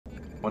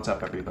What's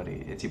up,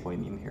 everybody? It's your boy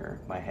Meme here.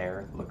 My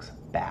hair looks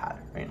bad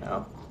right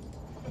now.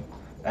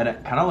 And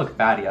it kind of looked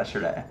bad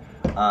yesterday.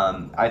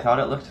 I thought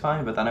it looked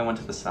fine, but then I went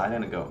to the side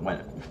and it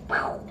went.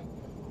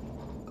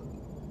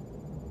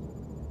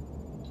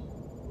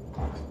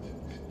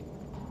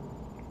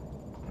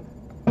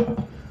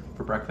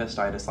 For breakfast,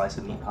 I had a slice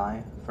of meat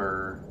pie.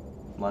 For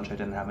lunch, I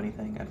didn't have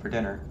anything. And for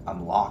dinner,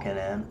 I'm locking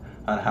in.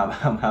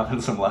 I'm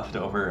having some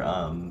leftover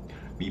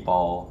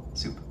meatball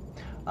soup.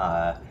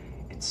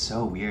 It's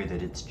so weird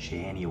that it's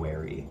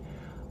January.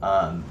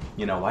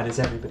 You know, why does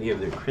everybody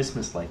have their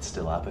Christmas lights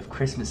still up if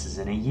Christmas is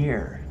in a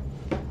year?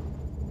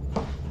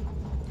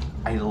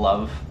 I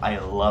love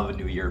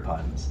New Year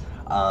puns.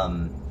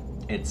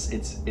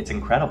 It's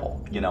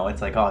incredible. You know,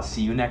 it's like, oh,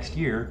 see you next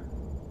year.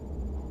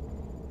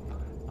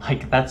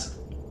 Like, that's,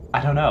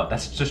 I don't know,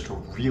 that's just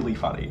really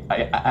funny.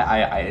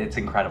 It's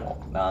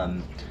incredible.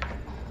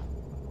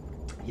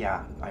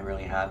 Yeah, I'm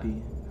really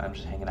happy. I'm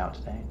just hanging out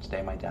today.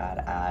 Today my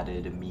dad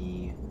added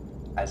me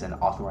as an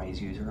authorized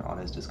user on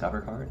his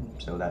Discover card,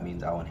 so that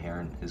means I'll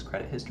inherit his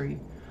credit history.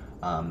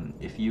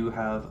 If you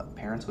have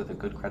parents with a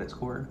good credit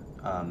score,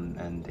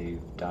 and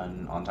they've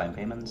done on-time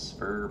payments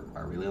for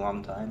a really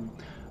long time,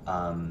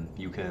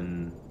 you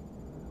can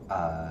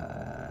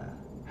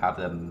have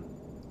them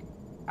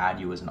add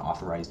you as an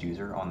authorized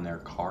user on their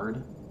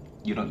card.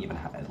 You don't even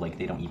have, like,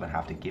 they don't even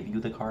have to give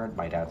you the card.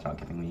 My dad's not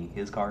giving me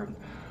his card.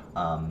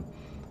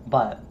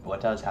 But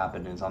what does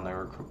happen is on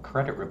their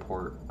credit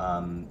report,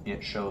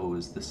 it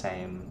shows the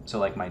same. So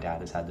like my dad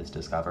has had this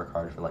Discover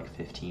card for like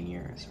 15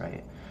 years,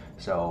 right?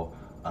 So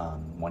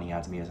when he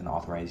adds me as an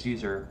authorized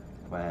user,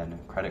 when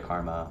Credit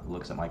Karma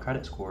looks at my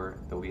credit score,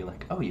 they'll be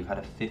like, oh, you've had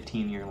a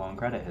 15-year long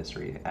credit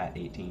history at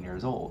 18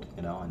 years old,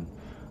 you know,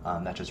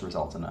 and that just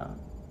results in a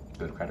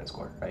good credit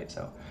score, right?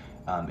 So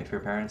if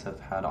your parents have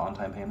had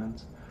on-time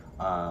payments,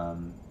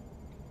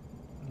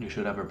 you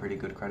should have a pretty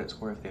good credit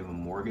score. If they have a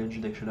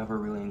mortgage, they should have a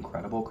really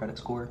incredible credit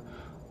score.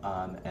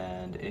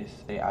 And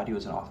if they add you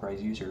as an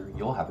authorized user,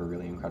 you'll have a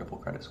really incredible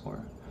credit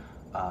score.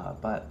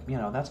 But, you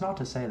know, that's not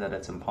to say that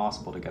it's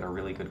impossible to get a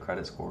really good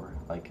credit score.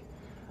 Like,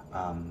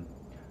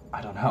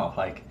 I don't know,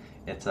 like,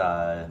 it's,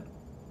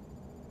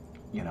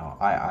 you know,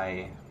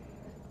 I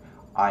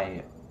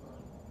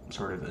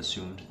sort of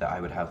assumed that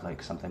I would have,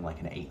 like, something like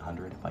an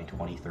 800 by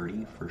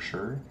 2030 for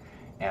sure.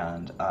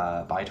 And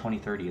by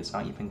 2030, it's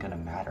not even going to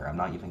matter. I'm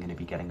not even going to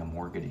be getting a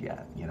mortgage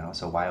yet, you know?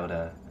 So why would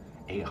a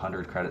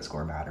 800 credit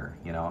score matter?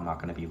 You know, I'm not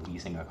going to be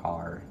leasing a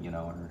car, you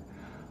know,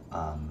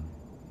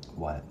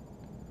 or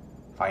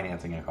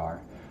financing a car.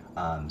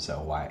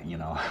 So why, you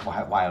know,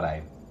 why would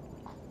I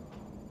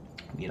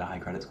need a high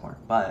credit score?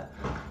 But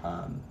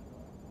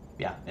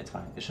yeah, it's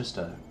fine. It's just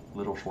a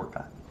little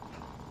shortcut.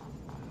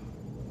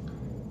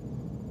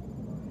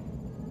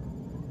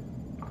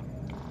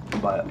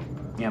 But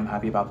yeah, I'm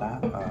happy about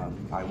that.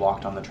 I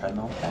walked on the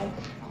treadmill today.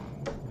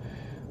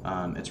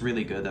 It's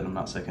really good that I'm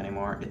not sick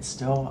anymore. It's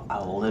still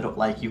a little,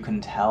 like, you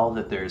can tell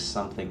that there's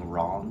something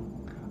wrong.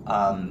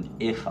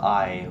 If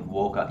I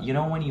woke up, you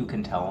know when you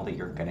can tell that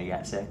you're gonna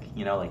get sick,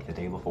 you know, like the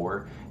day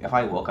before? If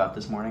I woke up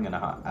this morning and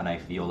I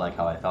feel like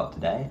how I felt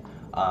today,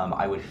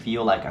 I would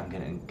feel like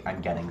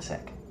I'm getting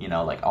sick. You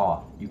know, like,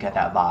 oh, you get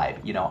that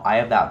vibe. You know, I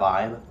have that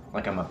vibe,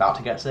 like I'm about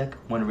to get sick,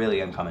 when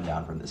really I'm coming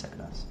down from the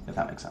sickness, if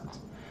that makes sense.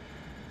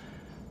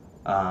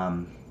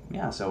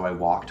 Yeah, so I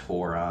walked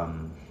for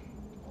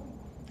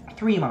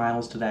 3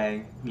 miles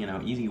today, you know,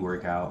 easy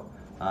workout.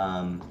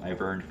 I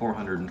burned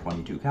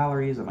 422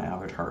 calories and my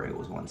average heart rate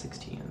was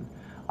 116.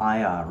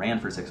 I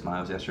ran for 6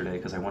 miles yesterday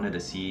because I wanted to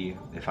see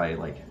if I,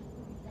 like,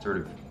 sort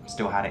of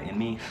still had it in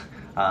me.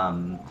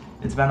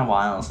 It's been a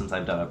while since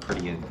I've done a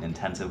pretty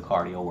intensive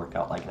cardio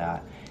workout like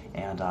that,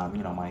 and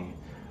you know, my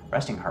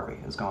resting heart rate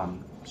has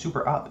gone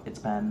super up. It's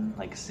been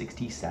like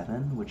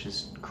 67, which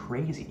is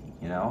crazy,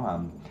 you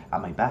know.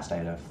 At my best I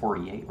had a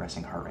 48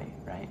 resting heart rate,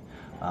 right?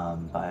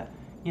 But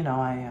you know,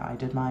 I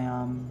did my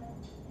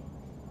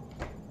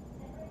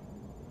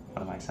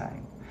what am I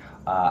saying?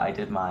 I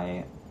did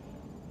my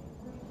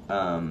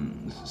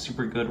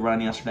super good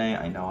run yesterday.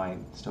 I know I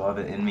still have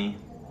it in me.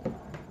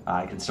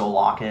 I can still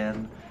lock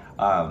in,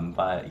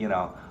 but you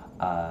know,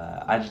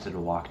 I just did a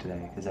walk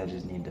today because I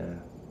just need to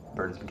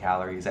burn some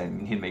calories. I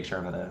need to make sure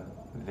I'm at a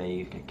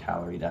vague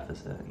calorie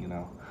deficit, you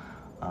know.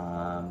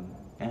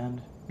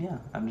 And yeah,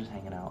 I'm just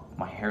hanging out.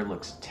 My hair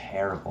looks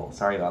terrible.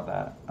 Sorry about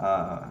that.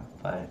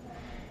 But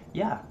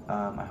yeah,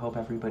 I hope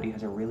everybody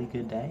has a really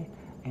good day.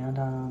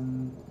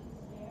 And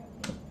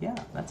yeah,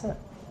 that's it.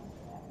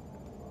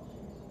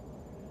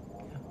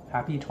 Yeah.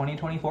 Happy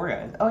 2024,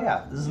 guys. Oh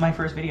yeah, this is my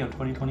first video in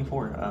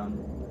 2024.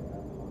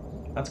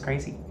 That's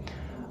crazy.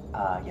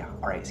 Yeah,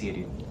 alright, see you,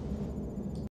 dude.